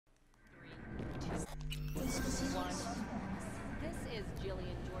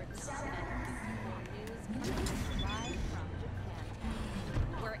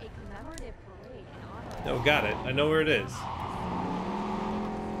No, got it. I know where it is.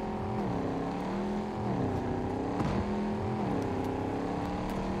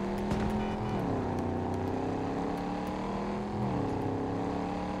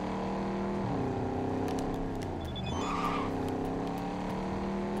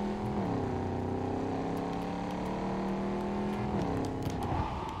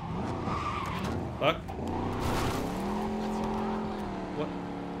 Fuck. What?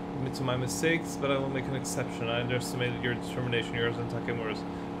 Admit to my mistakes, but I will make an exception. I underestimated your determination, yours and Takemora's.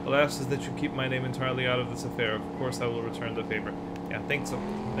 The last is that you keep my name entirely out of this affair. Of course, I will return the favor. Yeah, thanks,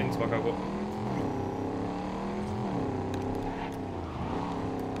 Wakago.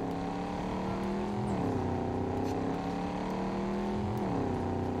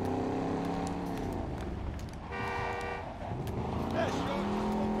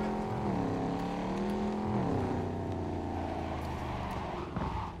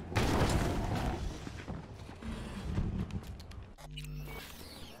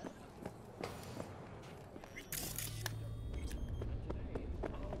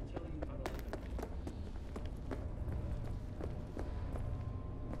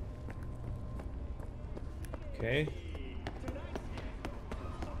 Okay.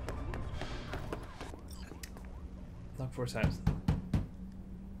 Lock 4 times.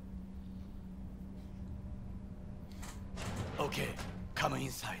 Okay, come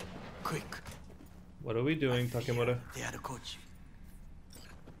inside, quick. What are we doing, Takemura? They had a coach.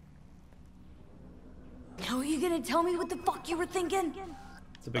 Now are you gonna tell me what the fuck you were thinking?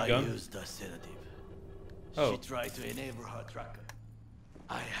 It's a big I gun. used a sedative. Oh. She tried to enable her tracker.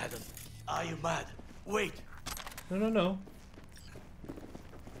 I hadn't. Are you mad? Wait. No, no, no.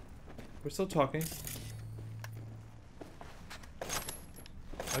 We're still talking.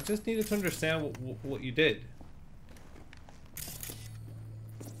 I just needed to understand what you did.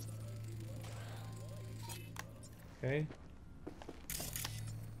 Okay.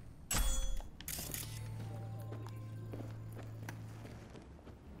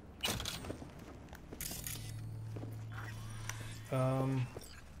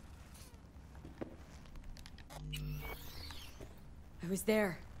 I was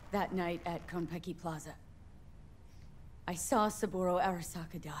there that night at Konpeki Plaza. I saw Saburo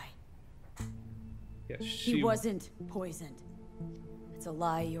Arasaka die. Yes, He wasn't poisoned. It's a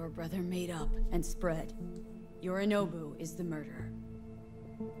lie your brother made up and spread. Yorinobu is the murderer.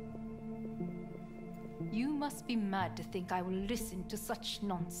 You must be mad to think I will listen to such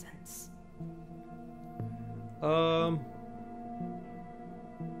nonsense.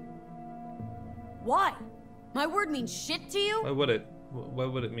 Why? My word means shit to you? Why would it? Why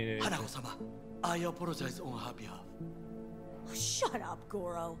would it mean anything? Hanako-sama, I apologize on her behalf. Oh, shut up,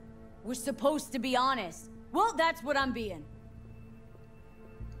 Goro. We're supposed to be honest. Well, that's what I'm being.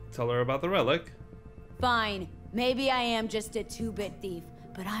 Tell her about the relic. Fine. Maybe I am just a two-bit thief,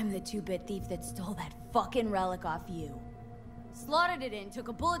 but I'm the two-bit thief that stole that fucking relic off you. Slotted it in, took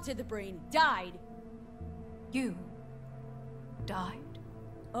a bullet to the brain, died. You died?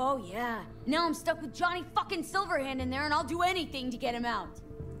 Oh yeah. Now I'm stuck with Johnny fucking Silverhand in there and I'll do anything to get him out.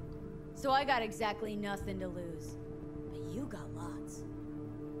 So I got exactly nothing to lose. But you got lots.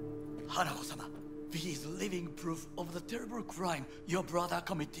 Hanako-sama, he is living proof of the terrible crime your brother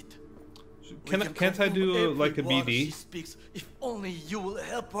committed. Can't I do like a BD? She speaks, if only you will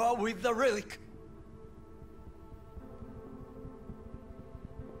help her with the relic.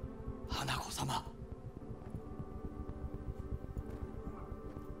 Hanako-sama.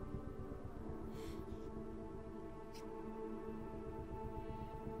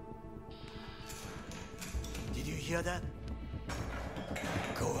 Did you hear that?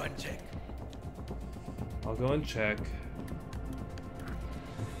 Go and check. I'll go and check.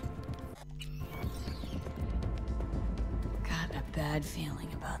 Got a bad feeling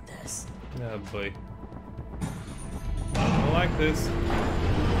about this. Oh boy. I don't like this.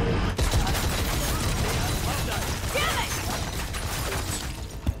 Damn it!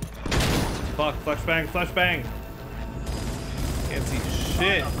 Fuck, flashbang, flashbang! Can't see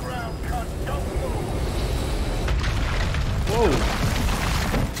shit. Whoa!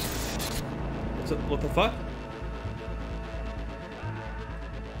 What the fuck?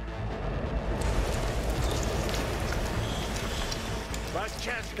 Last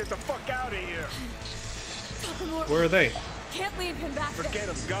chance to get the fuck out of here. Where are they? Can't leave him back there. Forget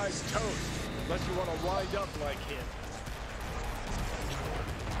him, guy's toast. Unless you want to wind up like him.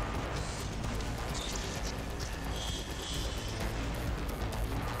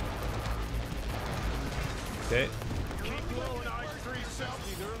 Okay. Keep low and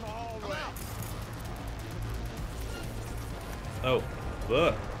I-370. They're in the hallway. Oh.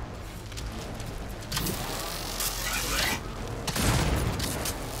 Ugh.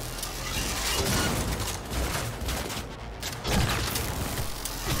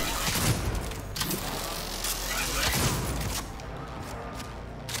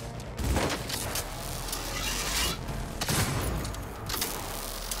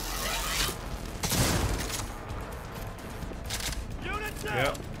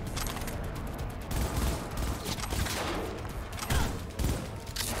 now.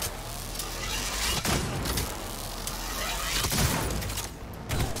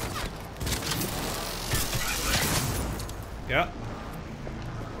 Yeah. Yeah.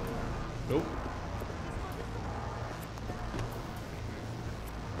 Nope.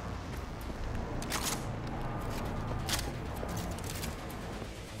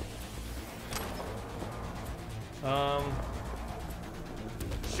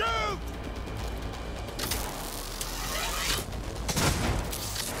 Shoot!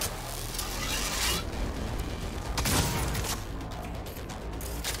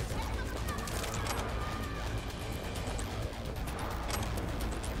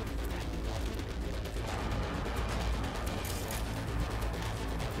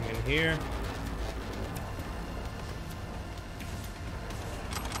 Nothing in here.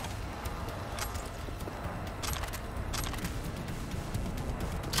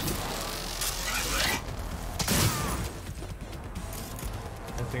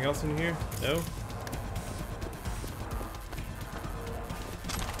 Anything else in here? No?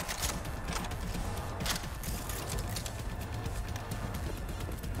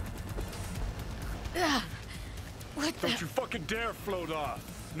 What the? Don't you fucking dare float off.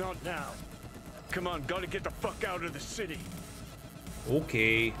 Not now. Come on, gotta get the fuck out of the city.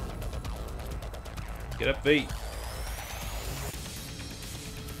 Okay. Get up, feet.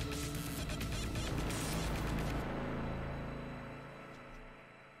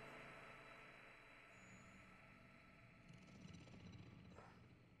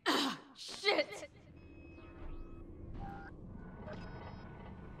 Shit!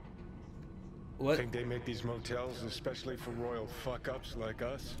 What? Think they make these motels especially for royal fuck-ups like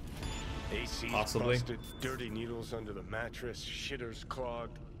us? AC's Possibly. busted, dirty needles under the mattress, shitters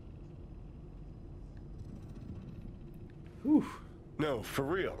clogged. Whew. No, for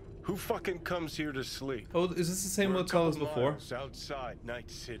real. Who fucking comes here to sleep? Oh, is this the same We're a motel as couple before? miles outside Night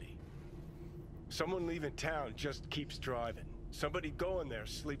City. Someone leaving town just keeps driving. Somebody going there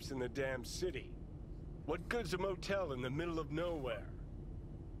sleeps in the damn city. What good's a motel in the middle of nowhere?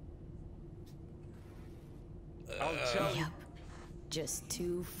 I'll tell you. Yep. Just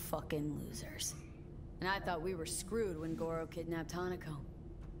two fucking losers. And I thought we were screwed when Goro kidnapped Hanako.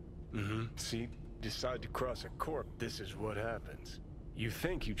 Mm-hmm. See, decide to cross a corp, this is what happens. You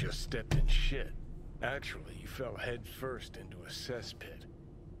think you just stepped in shit. Actually, you fell head first into a cesspit.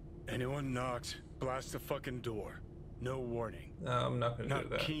 Anyone knocks, blast the fucking door. No warning. No, I'm not gonna do Not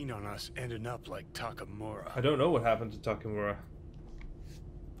that. keen on us ending up like Takamura. I don't know what happened to Takamura.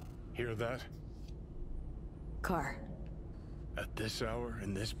 Hear that? Car. At this hour,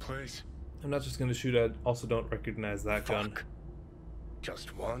 in this place? I'm not just gonna shoot. I also don't recognize that gun. Fuck.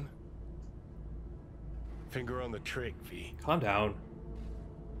 Just one? Finger on the trig, V. Calm down.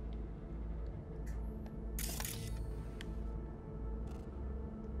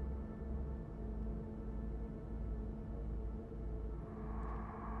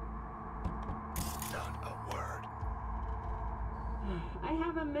 Not a word. I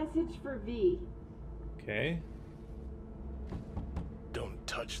have a message for V. Okay. Don't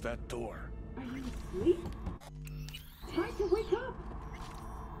touch that door. Are you asleep? Try to wake up.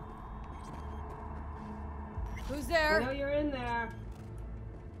 Who's I there? know you're in there.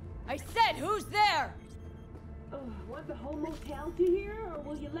 I said, who's there? Oh, want the whole motel to hear, or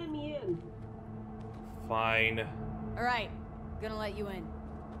will you let me in? Fine. All right, gonna let you in.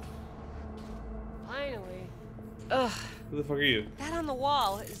 Finally. Ugh, Who the fuck are you? that on the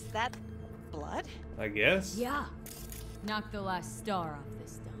wall, is that blood? I guess. Yeah. Knock the last star off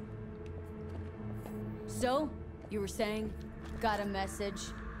this stone. So, you were saying, got a message?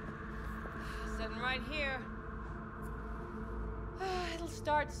 Sitting right here. It'll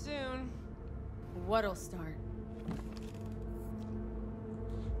start soon. What'll start?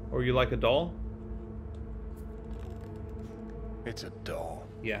 Or you like a doll? It's a doll.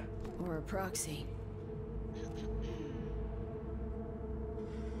 Yeah. Or a proxy?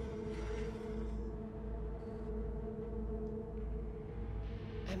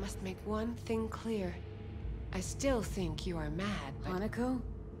 I must make one thing clear. I still think you are mad, but, Hanako?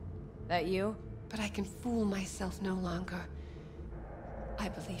 That you? but I can fool myself no longer. I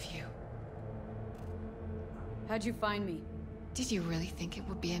believe you. How'd you find me? Did you really think it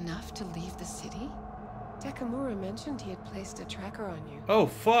would be enough to leave the city? Takamura mentioned he had placed a tracker on you. Oh,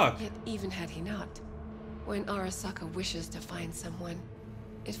 fuck. Yet even had he not, when Arasaka wishes to find someone,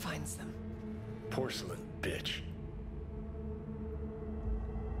 it finds them. Porcelain bitch.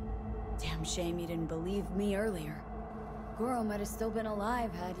 Damn shame you didn't believe me earlier. Goro might have still been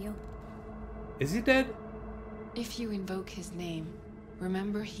alive, had you? Is he dead? If you invoke his name,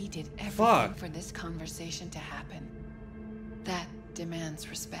 Remember, he did everything Fuck. for this conversation to happen. That demands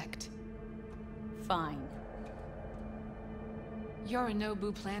respect. Fine.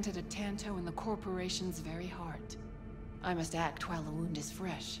 Yorinobu planted a Tanto in the corporation's very heart. I must act while the wound is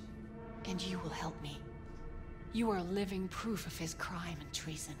fresh, and you will help me. You are living proof of his crime and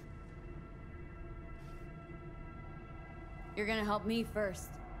treason. You're gonna help me first.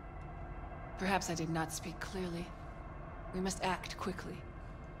 Perhaps I did not speak clearly. We must act quickly.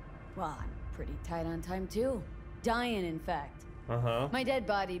 Well, I'm pretty tight on time too. Dying, in fact. Uh-huh. My dead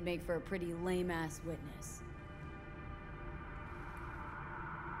body'd make for a pretty lame-ass witness.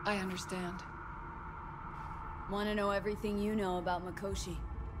 I understand. Want to know everything you know about Mikoshi?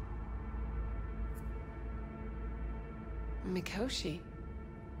 Mikoshi?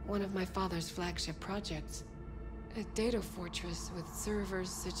 One of my father's flagship projects. A data fortress with servers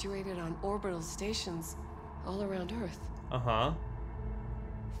situated on orbital stations all around Earth. Uh-huh.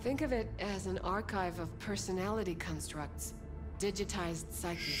 Think of it as an archive of personality constructs, digitized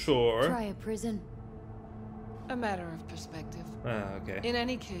psyches. Sure. Try a prison. A matter of perspective. Okay. In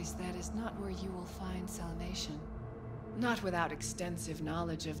any case, that is not where you will find salvation. Not without extensive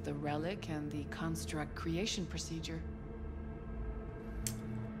knowledge of the relic and the construct creation procedure.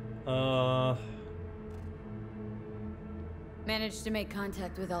 Managed to make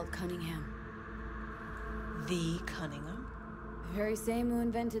contact with Alt Cunningham. The Cunningham? The very same who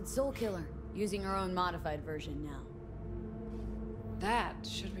invented Soul Killer, using her own modified version now. That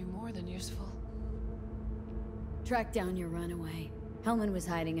should be more than useful. Track down your runaway. Hellman was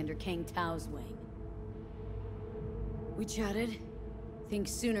hiding under Kang Tao's wing. We chatted. Think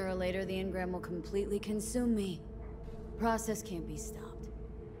sooner or later the engram will completely consume me. Process can't be stopped.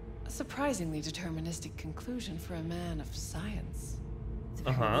 A surprisingly deterministic conclusion for a man of science. At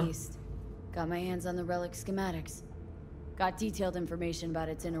the very least, got my hands on the relic schematics. Got detailed information about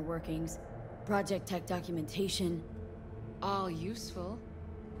its inner workings. Project tech documentation. All useful.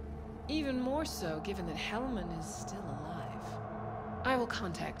 Even more so given that Hellman is still alive. I will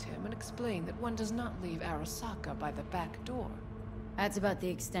contact him and explain that one does not leave Arasaka by the back door. That's about the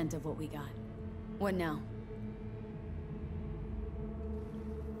extent of what we got. What now?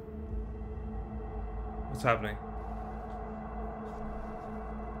 What's happening?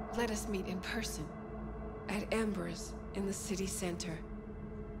 Let us meet in person. At Amber's, in the city center.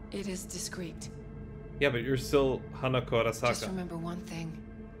 It is discreet. Yeah, but you're still Hanako Just Arasaka. remember one thing.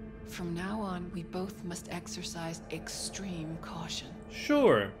 From now on, we both must exercise extreme caution.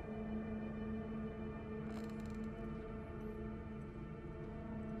 Sure.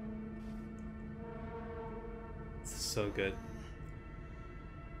 This is so good.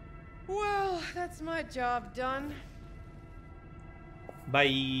 Well, that's my job done.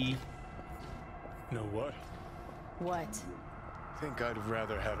 Bye. Know what? What? Think I'd have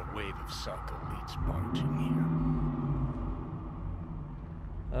rather had a wave of Saka elites marching here.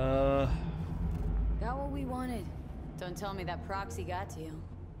 Got what we wanted. Don't tell me that proxy got to you.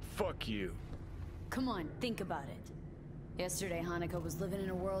 Fuck you. Come on, think about it. Yesterday, Hanako was living in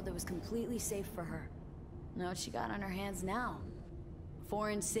a world that was completely safe for her. Know what she got on her hands now? A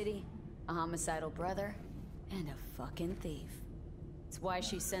foreign city, a homicidal brother, and a fucking thief. It's why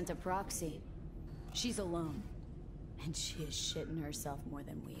she sent a proxy. She's alone. And she is shitting herself more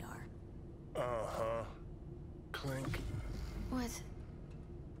than we are. Uh-huh. Clink. What?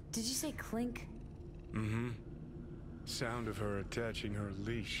 Did you say clink? Mm-hmm. Sound of her attaching her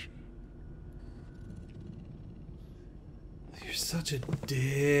leash. You're such a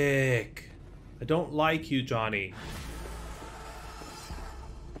dick. I don't like you, Johnny.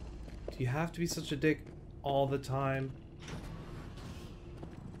 Do you have to be such a dick all the time?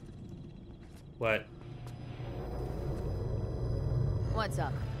 What? What's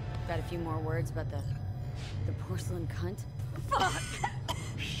up? Got a few more words about the porcelain cunt? Fuck!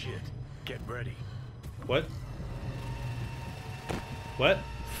 Shit. Get ready. What? What?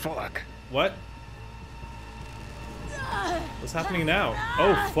 Fuck. What? What's happening now?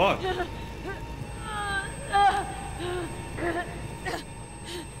 Oh, fuck.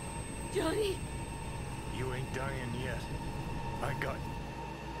 Johnny! You ain't dying yet. I got you.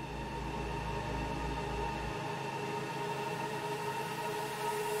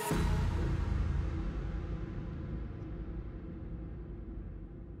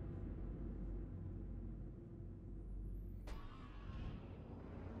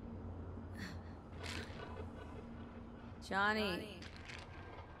 Johnny.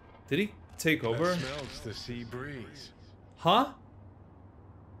 Did he take over? That smells the sea breeze. Huh?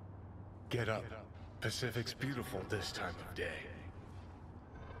 Get up. Pacific's beautiful this time of day.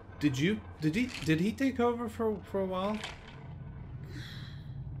 Did he take over for a while?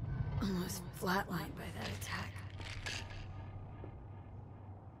 Almost flatlined by that attack.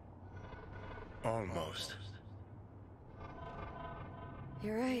 Almost.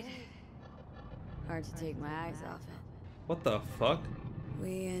 You're right. Hard to take my eyes off it. What the fuck?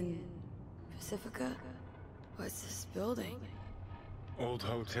 We in Pacifica? What's this building? Old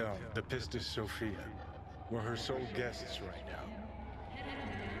hotel, the Pistis Sophia. We're her sole guests right now.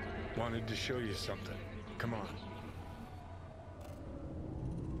 Wanted to show you something. Come on.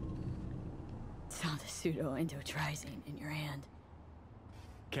 Found a pseudo-endotrizine in your hand.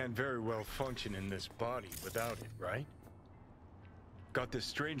 Can't very well function in this body without it, right? Got this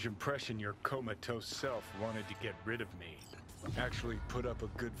strange impression your comatose self wanted to get rid of me. Actually put up a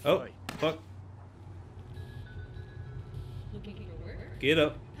good fight. Oh, fuck. Get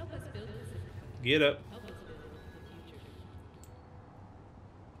up. Get up.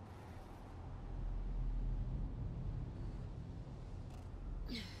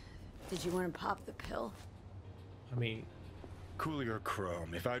 Did you want to pop the pill? I mean... Cool your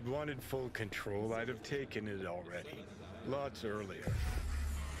chrome. If I'd wanted full control, I'd have taken it already. Lots earlier.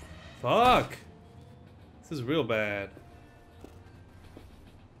 Fuck! This is real bad.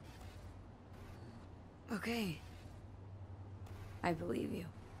 Okay. I believe you.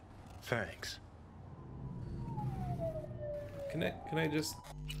 Thanks. Can I just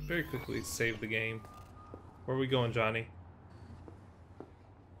very quickly save the game? Where are we going, Johnny?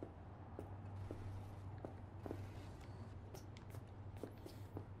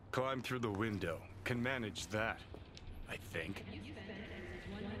 Climb through the window. Can manage that, I think.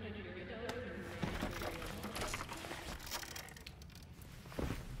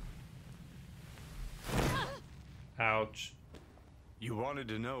 Ouch. You wanted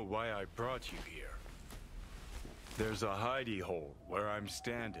to know why I brought you here. There's a hidey hole where I'm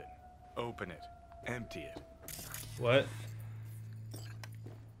standing. Open it. Empty it. What?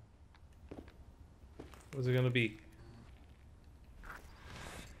 What's it gonna be?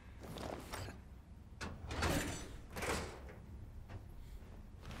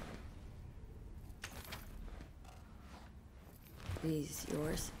 These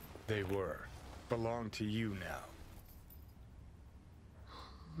yours? They were. Belong to you now.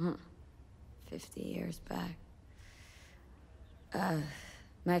 50 years back.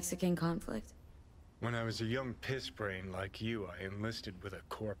 Mexican conflict? When I was a young piss brain like you, I enlisted with a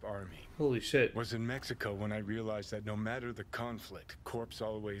Corp army. Holy shit. Was in Mexico when I realized that no matter the conflict, Corps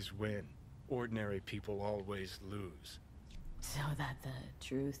always win. Ordinary people always lose. So that the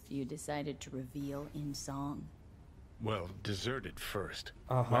truth you decided to reveal in song? Well, deserted first.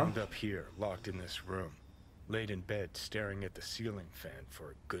 Uh-huh. Wound up here, locked in this room. Laid in bed, staring at the ceiling fan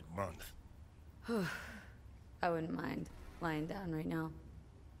for a good month. I wouldn't mind lying down right now,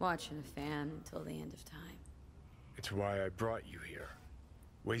 watching a fan until the end of time. It's why I brought you here.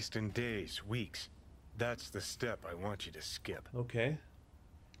 Wasting days, weeks. That's the step I want you to skip. Okay.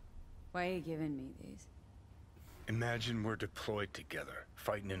 Why are you giving me these? Imagine we're deployed together,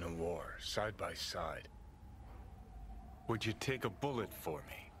 fighting in a war, side by side. Would you take a bullet for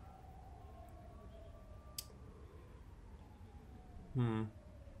me?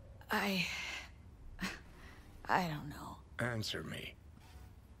 I don't know. Answer me.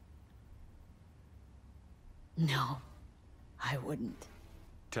 No, I wouldn't.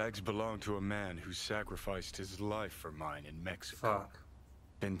 Tags belong to a man who sacrificed his life for mine in Mexico. Fuck.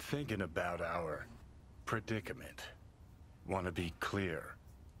 Been thinking about our predicament. Want to be clear.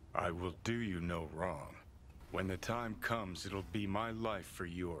 I will do you no wrong. When the time comes, it'll be my life for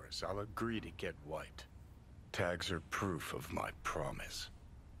yours. I'll agree to get wiped. Tags are proof of my promise.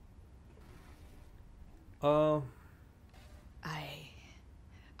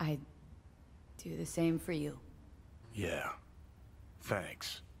 I'd do the same for you. Yeah.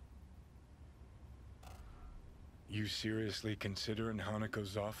 Thanks. You seriously considering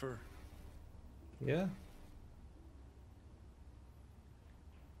Hanako's offer? Yeah.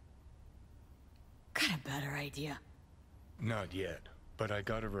 Got a better idea. Not yet, but I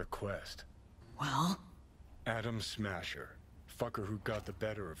got a request. Well? Adam Smasher. Fucker who got the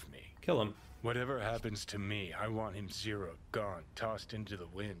better of me. Kill him. Whatever happens to me, I want him zeroed, gone, tossed into the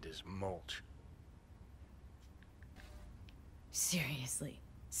wind as mulch. Seriously.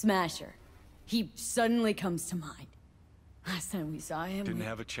 Smasher. He suddenly comes to mind. Last time we saw him, Didn't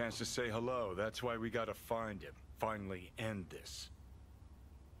have a chance to say hello. That's why we gotta find him. Finally end this.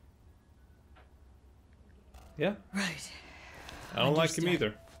 Yeah. Right. I don't like him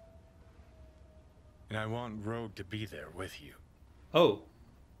either. And I want Rogue to be there with you. Oh.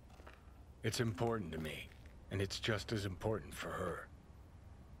 It's important to me, and it's just as important for her.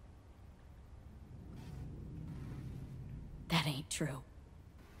 That ain't true.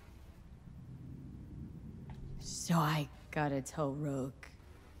 So I gotta tell Rogue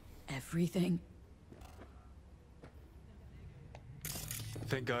everything?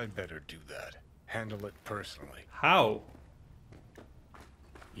 Think I'd better do that. Handle it personally. How?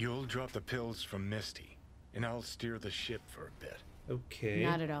 You'll drop the pills from Misty, and I'll steer the ship for a bit. Okay.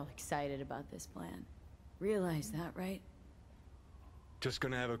 Not at all excited about this plan. Realize that, right? Just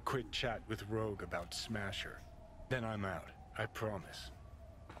gonna have a quick chat with Rogue about Smasher. Then I'm out. I promise.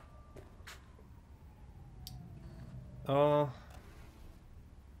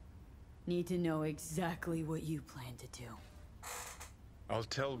 Need to know exactly what you plan to do. I'll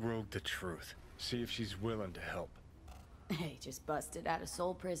tell Rogue the truth. See if she's willing to help. Hey, just busted out of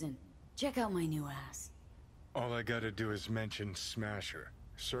soul prison. Check out my new ass. All I gotta do is mention Smasher.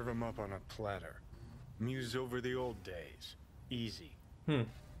 Serve him up on a platter. Muse over the old days. Easy.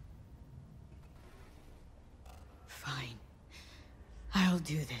 Fine. I'll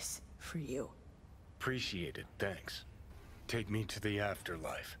do this for you. Appreciate it, thanks. Take me to the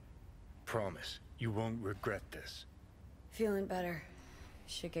afterlife. Promise, you won't regret this. Feeling better.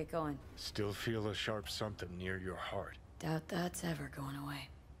 Should get going. Still feel a sharp something near your heart. Doubt that's ever going away.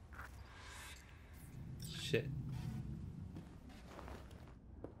 Shit.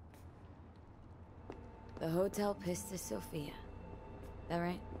 The Hotel Pistis Sophia. That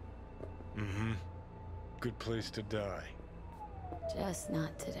right? Mm-hmm. Good place to die. Just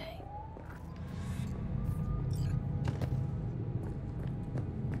not today.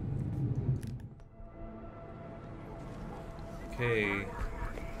 Okay.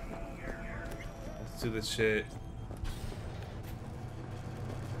 Let's do this shit.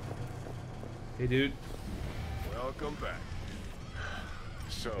 Hey, dude. Welcome back.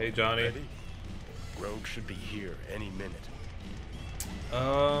 So, Hey, Johnny. ready? Rogue should be here any minute.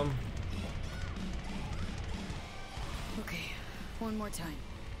 Okay, one more time.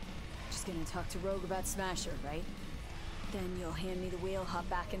 Just gonna talk to Rogue about Smasher, right? Then you'll hand me the wheel, hop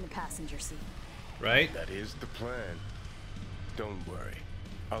back in the passenger seat. Right? That is the plan. Don't worry.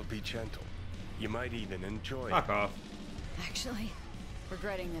 I'll be gentle. You might even enjoy it. Fuck off. Actually,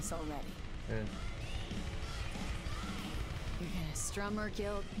 regretting this already. Yeah. You're gonna strum her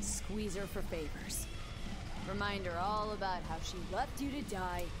guilt and squeeze her for favors. Remind her all about how she left you to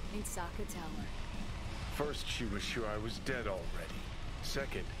die in Sokka Tower. First, she was sure I was dead already.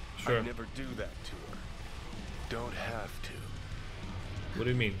 Second, Sure. I never do that to her. Don't have to. What do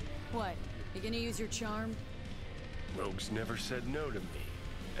you mean? What? You gonna use your charm? Rogue's never said no to me.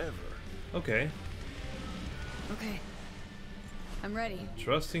 Ever. Okay. Okay. I'm ready.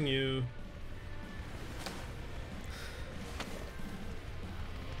 Trusting you.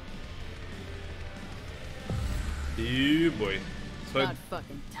 Yeah, boy. So About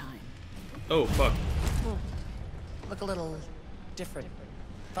fucking time. oh, fuck. Look a little different.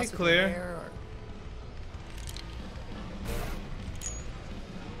 Hey, Fuss with your Claire. hair or...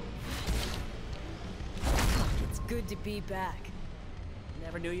 It's good to be back.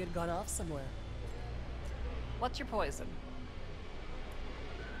 Never knew you'd gone off somewhere. What's your poison?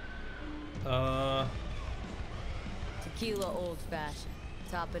 Tequila old fashioned.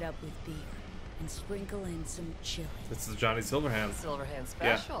 Top it up with beer. And sprinkle in some chili. This is Johnny Silverhand. Silverhand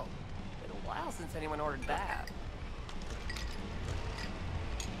Yeah. special. Been a while since anyone ordered that.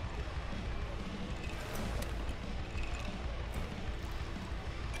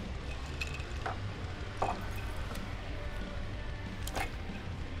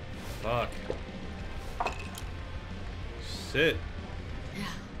 Fuck. Shit.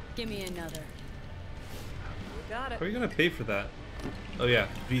 Give me another. You got it. How are you gonna pay for that? Oh yeah,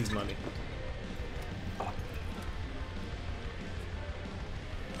 V's money.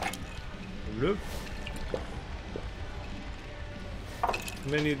 Whoop. How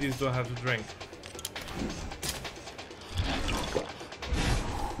many of these do I have to drink?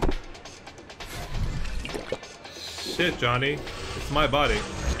 Shit, Johnny. It's my body.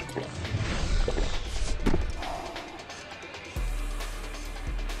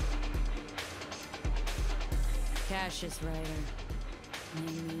 Cassius Ryder.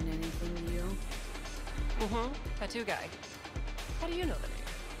 Name mean anything to you? Tattoo guy. How do you know the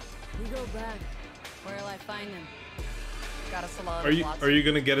name? We go back. Where'll I find him? Got a salon. Are you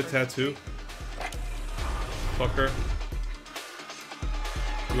gonna get a tattoo? Fucker.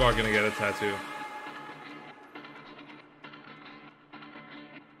 You are gonna get a tattoo.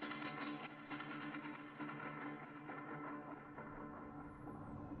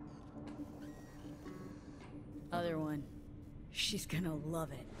 Other one. She's gonna love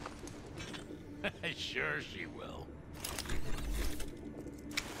it. Sure she will.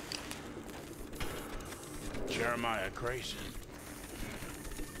 Jeremiah Grayson.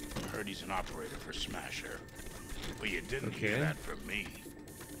 Heard he's an operator for Smasher. Well, you didn't hear that from me.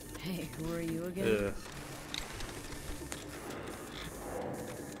 Hey, who are you again?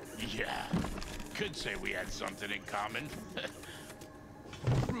 Yeah, could say we had something in common.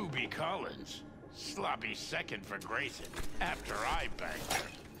 Ruby Collins. Sloppy second for Grayson, after I banged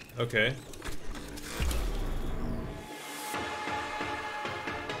her. Okay.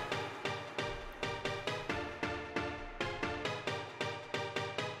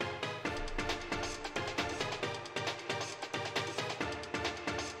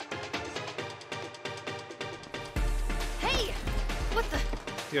 Hey! What the?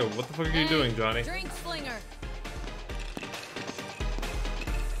 Yo, what the fuck are you doing, Johnny? Drink slinger.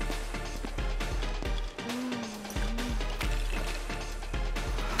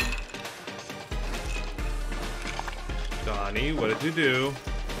 Johnny, what did you do?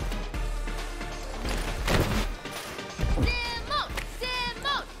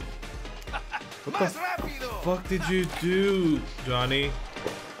 What the fuck did you do, Johnny?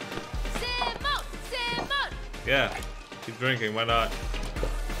 Yeah, keep drinking, why not?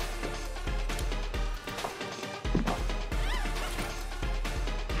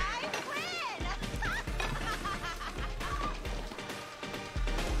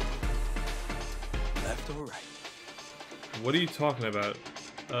 Left or right? What are you talking about?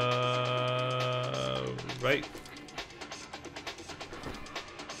 Right.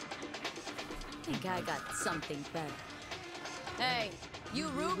 I think I got something better. Hey, you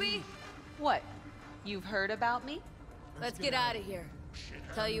Ruby? What? You've heard about me? Let's get out of here.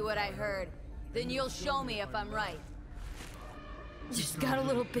 Tell you what I heard. Then you'll show me if I'm right. Just got a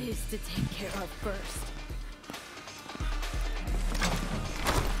little biz to take care of first.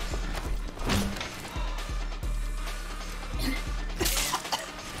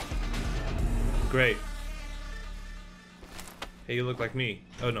 Great. Hey, you look like me.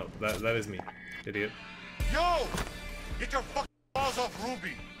 Oh no, that is me. Idiot. Yo! Get your fucking balls off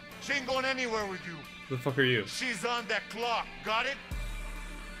Ruby. She ain't going anywhere with you. Who the fuck are you? She's on that clock. Got it?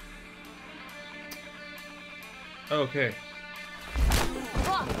 Okay.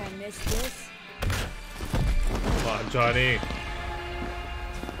 Fuck, I missed this. Come on, Johnny.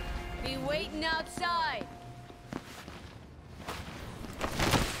 Be waiting outside.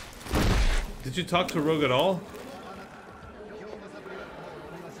 Did you talk to Rogue at all?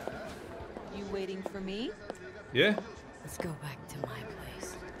 You waiting for me? Yeah. Let's go back to my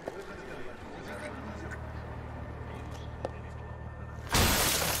place.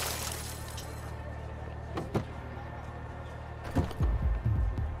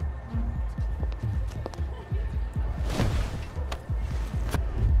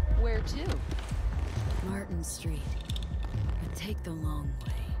 Where to? Martin Street. But take the long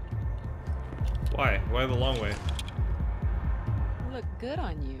way. Why? Why the long way? Look good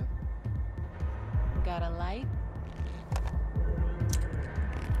on you. Got a light?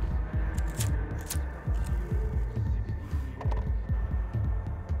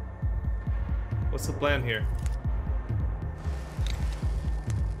 What's the plan here?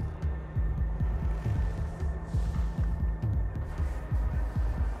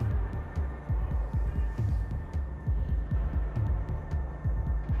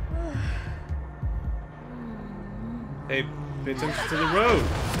 Hey, pay attention to the road.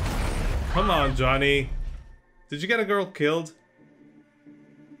 Come on, Johnny. Did you get a girl killed?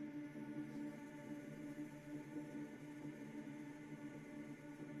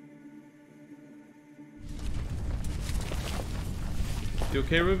 You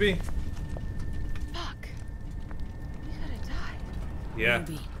okay, Ruby? Fuck. We could have died. Yeah.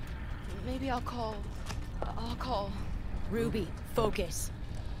 Ruby. Maybe I'll call. Ruby, focus.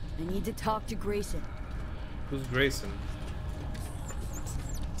 I need to talk to Grayson. Who's Grayson?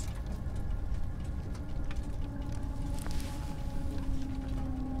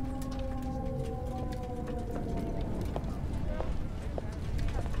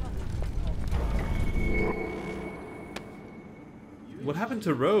 What happened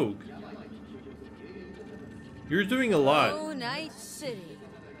to Rogue? You're doing a lot. Oh, Night City.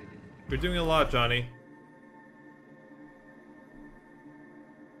 You're doing a lot, Johnny.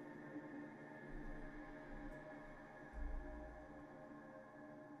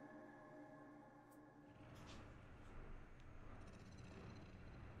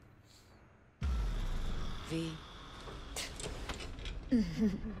 V.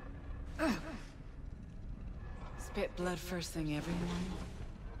 Spit blood first thing every morning.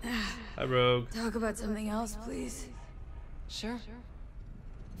 Hi, Rogue. Talk about something else, please. Sure.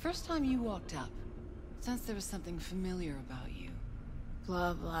 First time you walked up, sensed there was something familiar about you.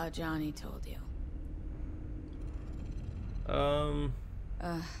 Blah, blah, Johnny told you. Um...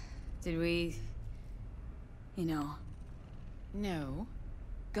 Did we... You know. No.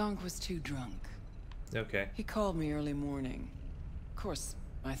 Gonk was too drunk. Okay. He called me early morning. Of course,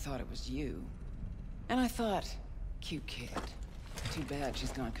 I thought it was you. And I thought, cute kid. Too bad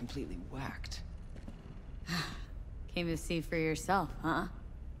she's gone completely whacked. Came to see for yourself, huh?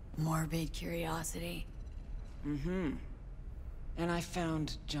 Morbid curiosity. Mm-hmm. And I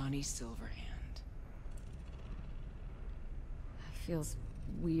found Johnny Silverhand. Feels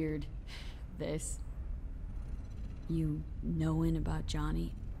weird, this. You knowing about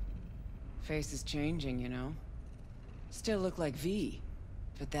Johnny? Face is changing, you know. Still look like V,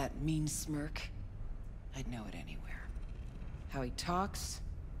 but that mean smirk, I'd know it anywhere. How he talks,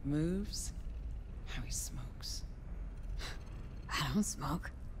 moves, how he smokes. I don't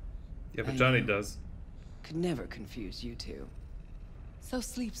smoke. Yeah, but Johnny does. Could never confuse you two. So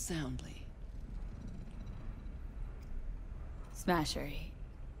sleep soundly. Smasher,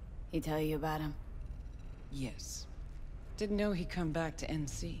 he tell you about him? Yes. Didn't know he'd come back to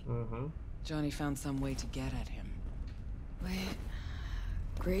NC. Mm-hmm. Johnny found some way to get at him. Wait,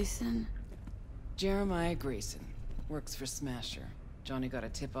 Grayson? Jeremiah Grayson. Works for Smasher. Johnny got a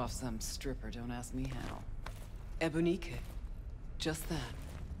tip off some stripper, don't ask me how. Ebonique. Just that.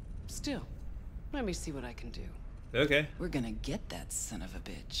 Still, let me see what I can do. Okay. We're gonna get that son of a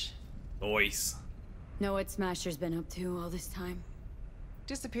bitch. Nice. Know what Smasher's been up to all this time?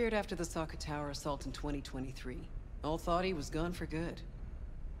 Disappeared after the Sokka Tower assault in 2023. All thought he was gone for good.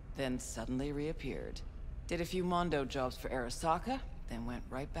 Then suddenly reappeared. Did a few Mondo jobs for Arasaka, then went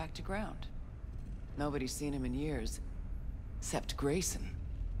right back to ground. Nobody's seen him in years. Except Grayson,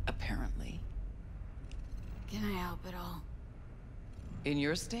 apparently. Can I help at all? In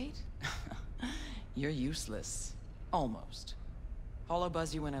your state? You're useless. Almost. Hollow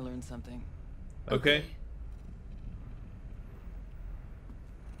buzz you when I learn something. Okay.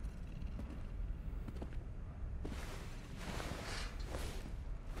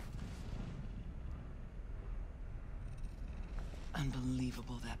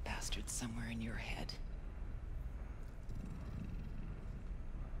 Unbelievable that bastard's somewhere in your head.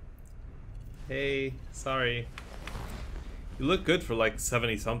 Hey, sorry. You look good for like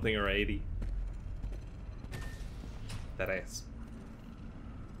 70 something or 80. That ass.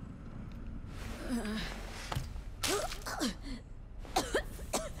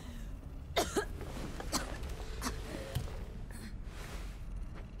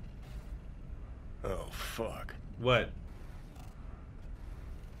 Oh, fuck. What?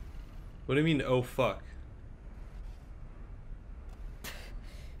 What do you mean, oh fuck?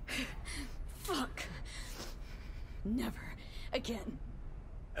 Fuck. Never again.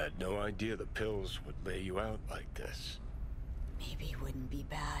 Had no idea the pills would lay you out like this. Maybe it wouldn't be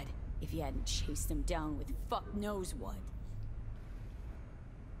bad if you hadn't chased him down with fuck knows what.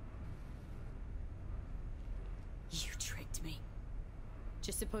 You tricked me.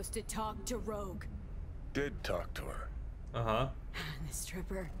 Just supposed to talk to Rogue. Did talk to her. Uh-huh. The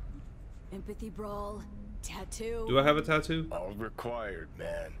stripper. Empathy brawl. Tattoo. Do I have a tattoo? All required,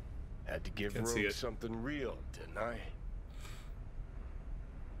 man. Had to give Can't see Rogue it. something real, didn't I?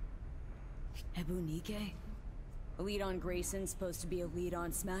 Ebonique? A lead on Grayson supposed to be a lead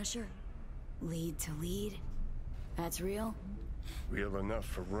on Smasher? Lead to lead? That's real? Real enough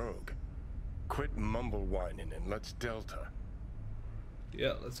for Rogue. Quit mumble whining and let's Delta.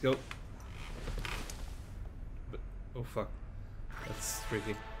 Yeah, let's go. But, oh fuck. That's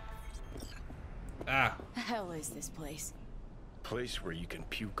freaky. Ah. The hell is this place? Place where you can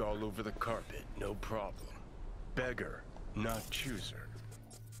puke all over the carpet, no problem. Beggar, not chooser.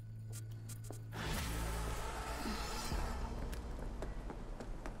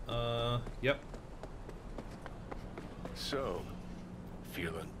 Yep. So,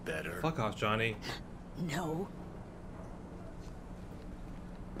 feeling better? Fuck off, Johnny. No.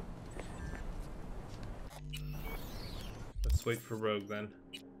 Let's wait for Rogue then.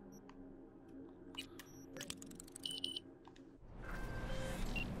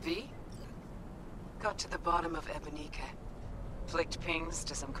 V? Got to the bottom of Ebonique. Flicked pings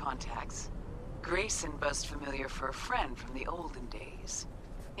to some contacts. Grayson buzzed familiar for a friend from the olden days.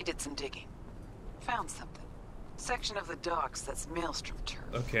 He did some digging. Found something. Section of the docks that's Maelstrom turf.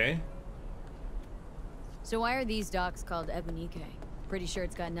 Okay. So why are these docks called Ebonique? Pretty sure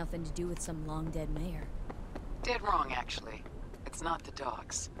it's got nothing to do with some long-dead mayor. Dead wrong, actually. It's not the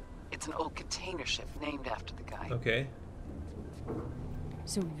docks. It's an old container ship named after the guy. Okay.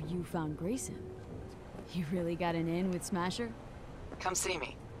 So you found Grayson? You really got an in with Smasher? Come see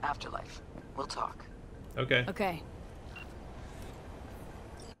me. Afterlife. We'll talk. Okay. Okay.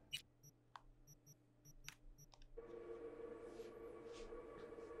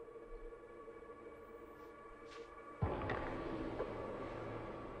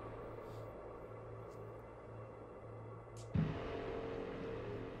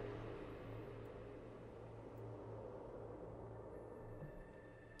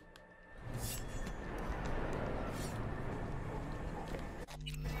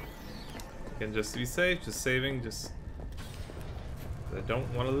 Again, just to be safe, just saving, just... I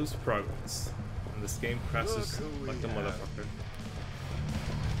don't want to lose progress. And this game crashes like a motherfucker.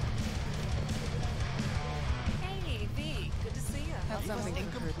 Hey, V, good to see you. Have something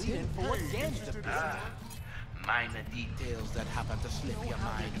for her too. Minor details that happened to slip your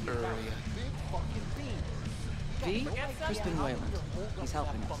mind earlier. V? Crispin Wayland. He's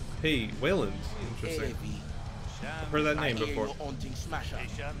helping us. Hey, Wayland. Interesting. I've heard that name before.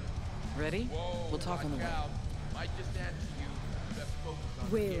 Ready? We'll talk on the way.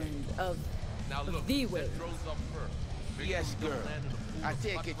 Wayland of the Wayland. Yes, girl. I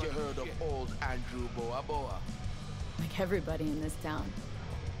take it you heard of old Andrew Boa Boa. Like everybody in this town.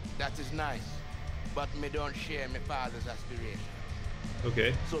 That is nice, but me don't share my father's aspirations.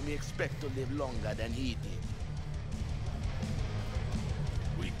 Okay. So me expect to live longer than he did.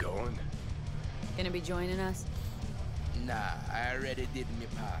 We going? Gonna be joining us? Nah, I already did my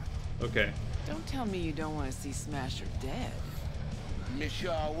part. Okay. Don't tell me you don't want to see Smasher dead. Me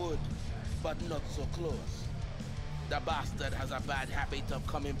sure would, but not so close. The bastard has a bad habit of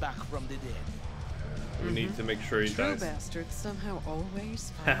coming back from the dead. We need to make sure he True dies. bastards somehow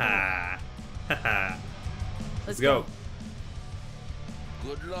always Haha. Haha. Let's go.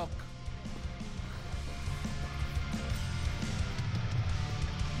 Good luck.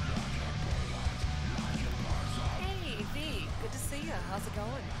 Hey, V, good to see you. How's it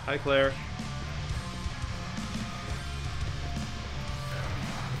going? Hi, Claire.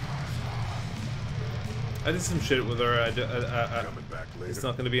 I did some shit with her. It's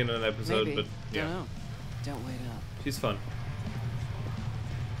not going to be in an episode, Maybe. but yeah. Don't know. Don't wait up. She's fun.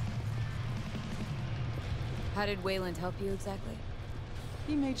 How did Wayland help you exactly?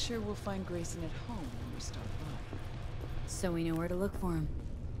 He made sure we'll find Grayson at home when we start by. So we know where to look for him.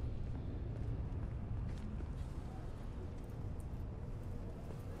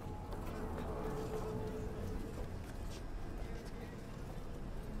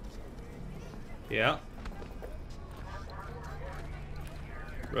 Yeah.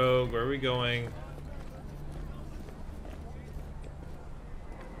 Rogue, where are we going?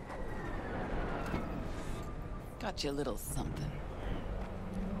 Got you a little something.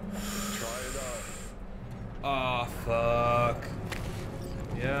 Try it on. Aw, fuck.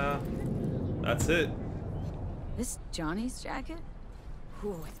 Yeah. That's it. This Johnny's jacket?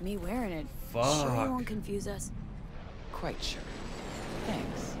 Ooh, with me wearing it. Fuck. Sure you won't confuse us? Quite sure.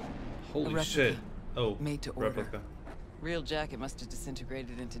 Thanks. Holy replica. shit. Oh, Made to order. replica. Real jacket must have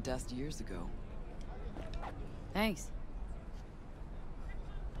disintegrated into dust years ago. Thanks.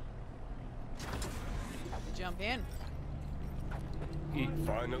 Jump in.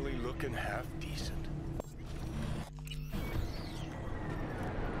 Finally looking half decent.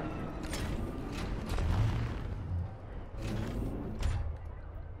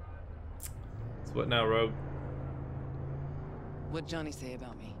 So what now, Rogue? What'd Johnny say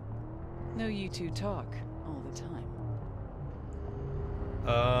about me? No, you two talk all the time.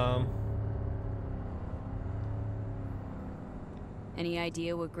 Any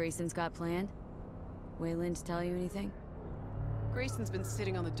idea what Grayson's got planned? Wayland tell you anything? Grayson's been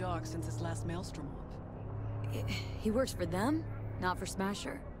sitting on the dock since his last maelstrom op. He works for them? Not for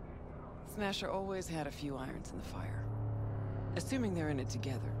Smasher? Smasher always had a few irons in the fire. Assuming they're in it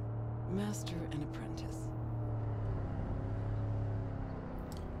together. Master and apprentice.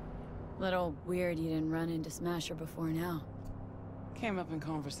 Little weird you didn't run into Smasher before now. Came up in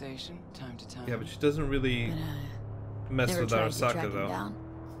conversation, time to time. Yeah, but she doesn't really mess never with tried to track Arasaka, him though. down.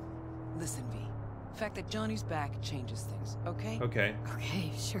 Listen, V. The fact that Johnny's back changes things, okay? Okay.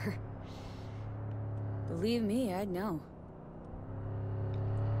 Okay, sure. Believe me, I'd know.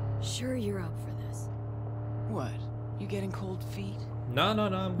 Sure you're up for this. What? You getting cold feet? No,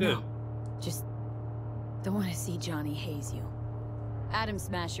 I'm good. No. Just don't want to see Johnny haze you. Adam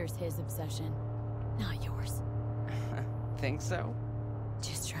Smasher's his obsession, not yours. Think so?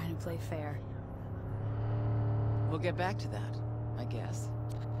 Just trying to play fair. We'll get back to that, I guess.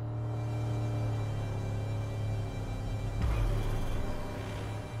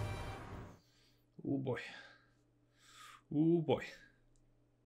 Oh boy. Oh boy.